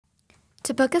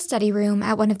To book a study room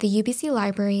at one of the UBC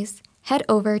libraries, head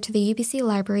over to the UBC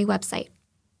Library website.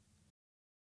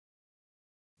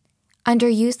 Under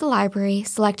Use the Library,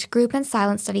 select Group and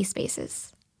Silent Study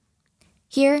Spaces.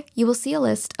 Here, you will see a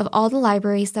list of all the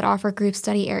libraries that offer group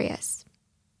study areas.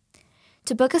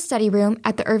 To book a study room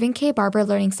at the Irving K. Barber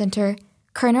Learning Center,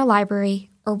 Kerner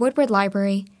Library, or Woodward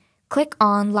Library, click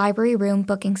on Library Room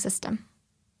Booking System.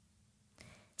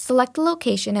 Select the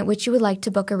location at which you would like to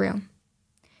book a room.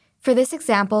 For this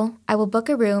example, I will book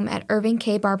a room at Irving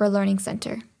K. Barber Learning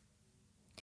Center.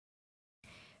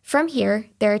 From here,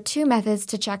 there are two methods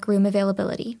to check room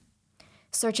availability: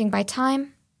 searching by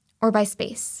time or by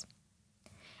space.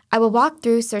 I will walk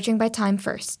through searching by time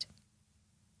first.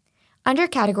 Under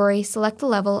Category, select the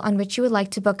level on which you would like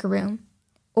to book a room,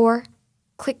 or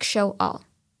click Show All.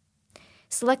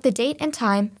 Select the date and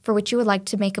time for which you would like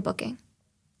to make a booking.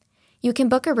 You can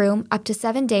book a room up to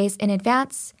 7 days in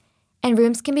advance, and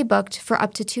rooms can be booked for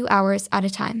up to 2 hours at a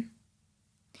time.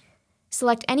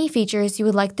 Select any features you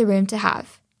would like the room to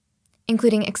have,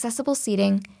 including accessible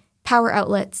seating, power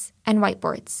outlets, and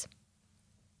whiteboards.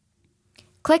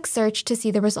 Click Search to see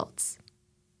the results.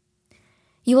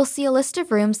 You will see a list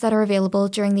of rooms that are available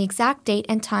during the exact date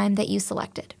and time that you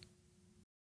selected.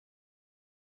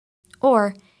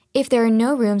 Or, if there are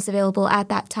no rooms available at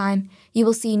that time, you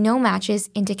will see no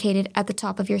matches indicated at the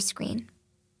top of your screen.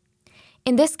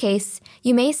 In this case,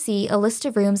 you may see a list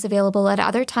of rooms available at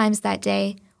other times that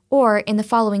day or in the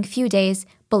following few days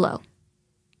below.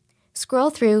 Scroll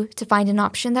through to find an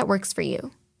option that works for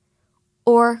you,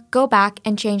 or go back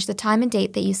and change the time and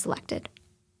date that you selected.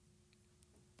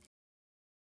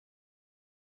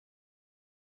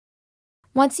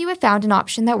 Once you have found an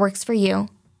option that works for you,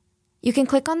 you can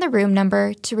click on the room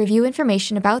number to review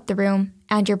information about the room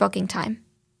and your booking time.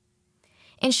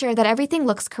 Ensure that everything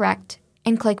looks correct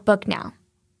and click Book Now.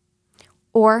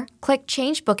 Or click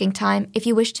Change Booking Time if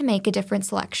you wish to make a different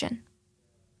selection.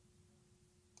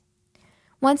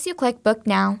 Once you click Book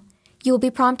Now, you will be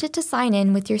prompted to sign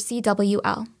in with your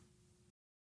CWL.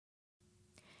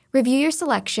 Review your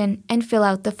selection and fill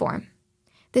out the form.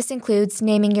 This includes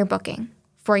naming your booking,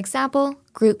 for example,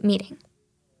 group meeting.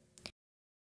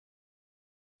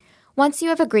 Once you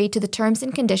have agreed to the terms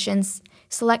and conditions,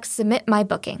 select Submit My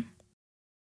Booking.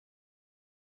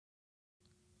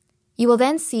 You will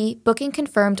then see Booking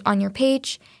Confirmed on your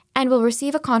page and will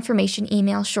receive a confirmation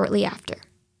email shortly after.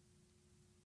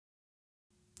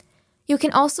 You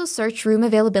can also search room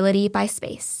availability by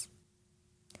space.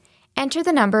 Enter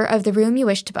the number of the room you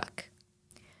wish to book.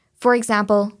 For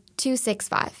example,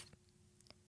 265.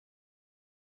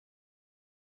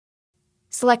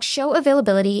 Select Show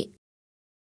Availability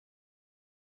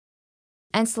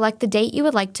and select the date you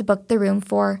would like to book the room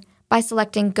for by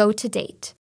selecting Go to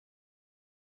Date.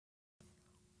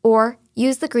 Or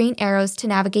use the green arrows to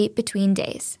navigate between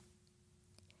days.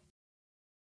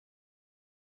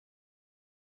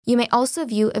 You may also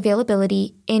view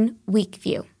availability in Week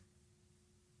View.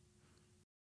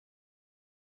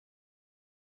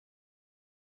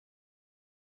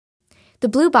 The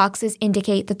blue boxes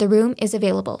indicate that the room is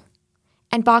available,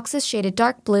 and boxes shaded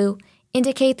dark blue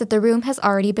indicate that the room has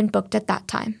already been booked at that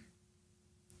time.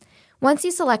 Once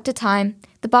you select a time,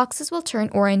 the boxes will turn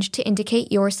orange to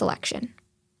indicate your selection.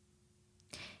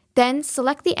 Then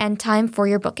select the end time for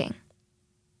your booking.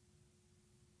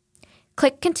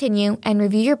 Click Continue and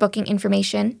review your booking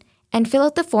information and fill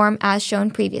out the form as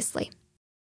shown previously.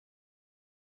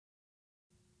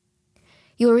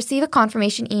 You will receive a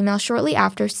confirmation email shortly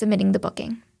after submitting the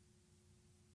booking.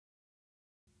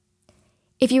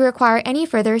 If you require any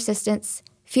further assistance,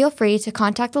 feel free to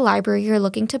contact the library you're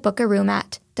looking to book a room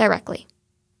at directly.